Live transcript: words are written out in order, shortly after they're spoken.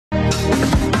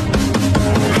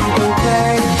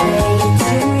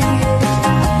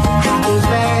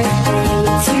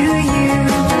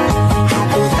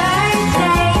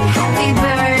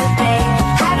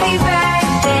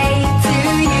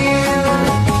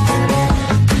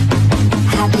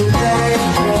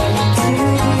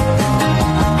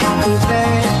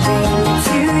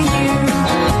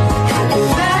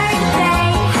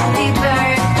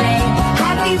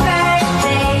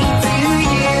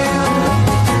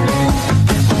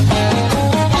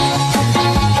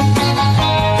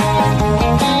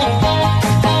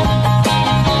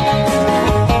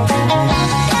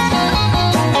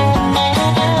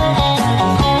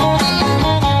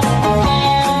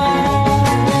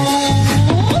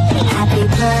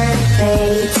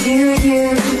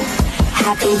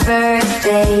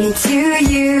birthday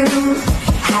to you.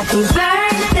 Happy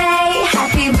birthday,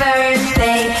 happy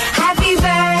birthday, happy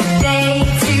birthday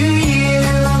to you.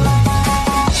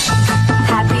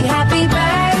 Happy, happy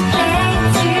birthday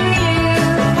to you.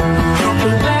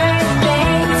 Happy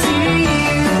birthday to you.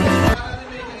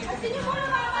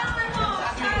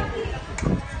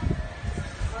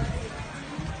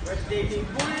 Birthday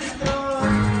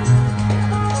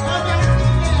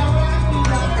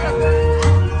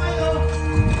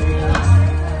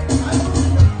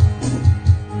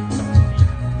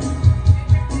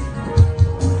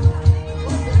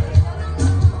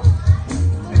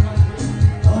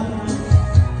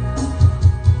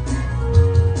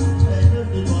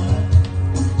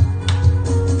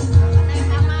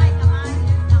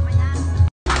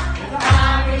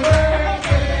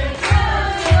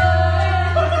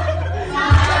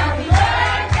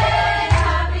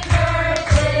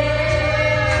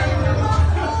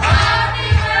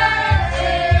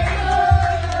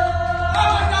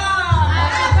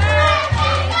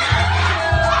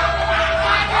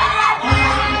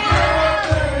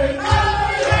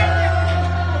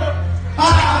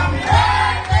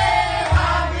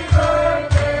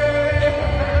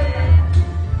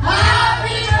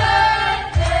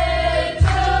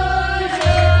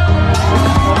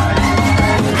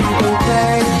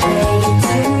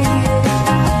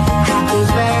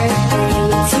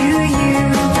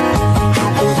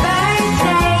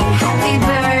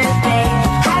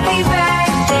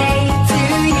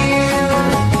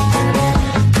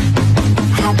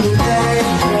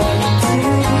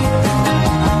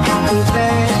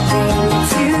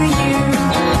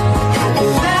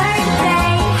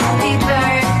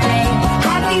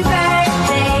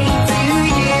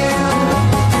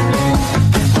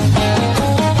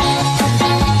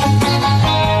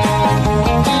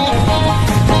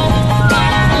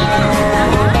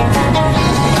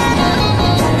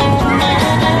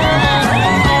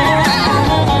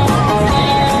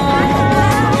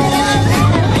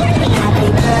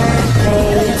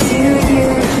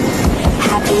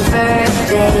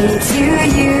to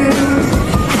you.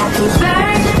 Happy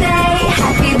birthday,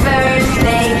 happy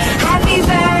birthday, happy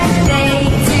birthday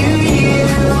to you.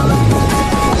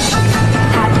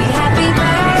 Happy, happy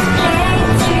birthday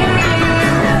to you.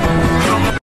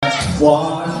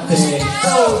 One thing,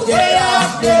 so get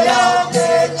up, get up,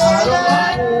 get out of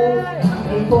my way.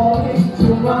 I'm going to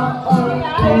my arms,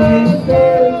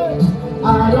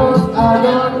 I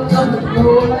don't know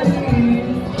what I need.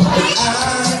 I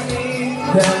need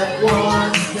that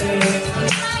one thing.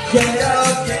 Get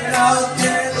up, get out,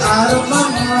 get out of my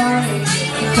mind.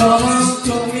 Come on,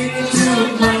 come into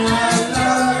my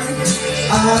life.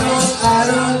 I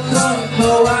don't know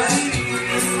what I need.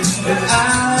 But I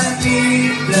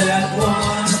need that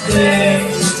one thing.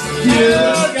 You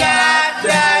got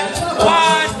that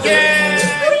one thing.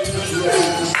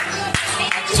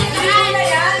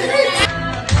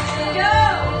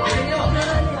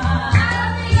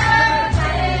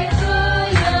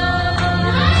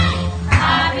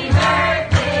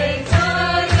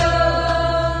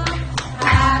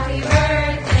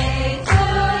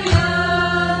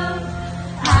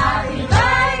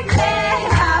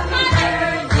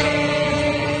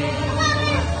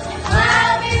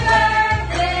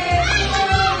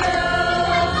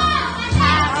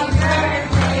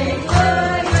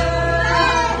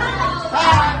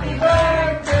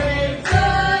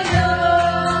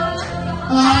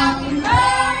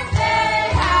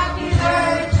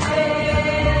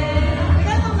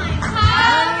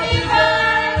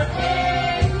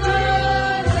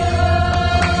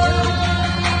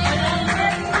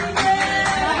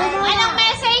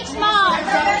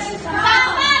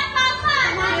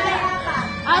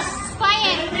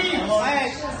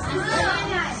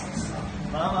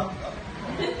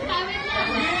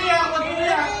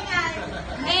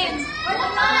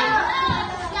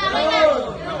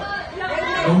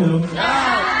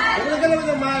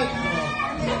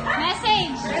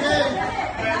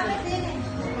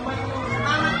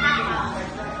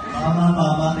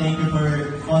 Mama, thank you for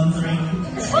sponsoring.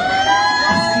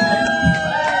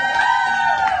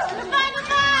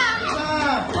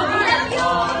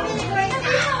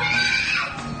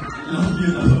 Love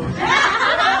you.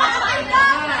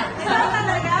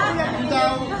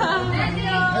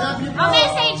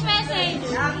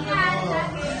 Message.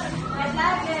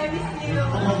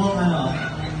 Ano mo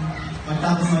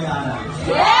magtapos may aral.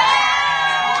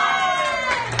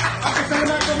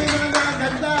 Sana kami mga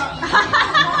ganda.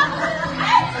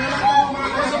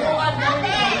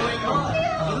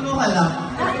 Tulungan lang.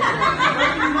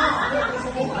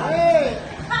 Hey!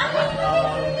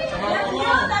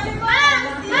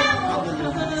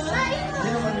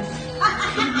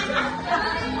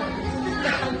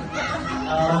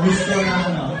 show na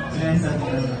ano. Sinensan ko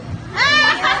na.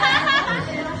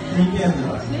 Thank you,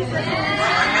 everyone.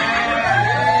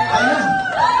 Ayun!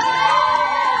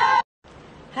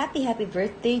 Happy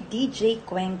birthday, DJ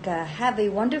Cuenca. Have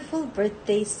a wonderful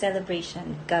birthday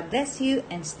celebration. God bless you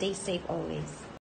and stay safe always.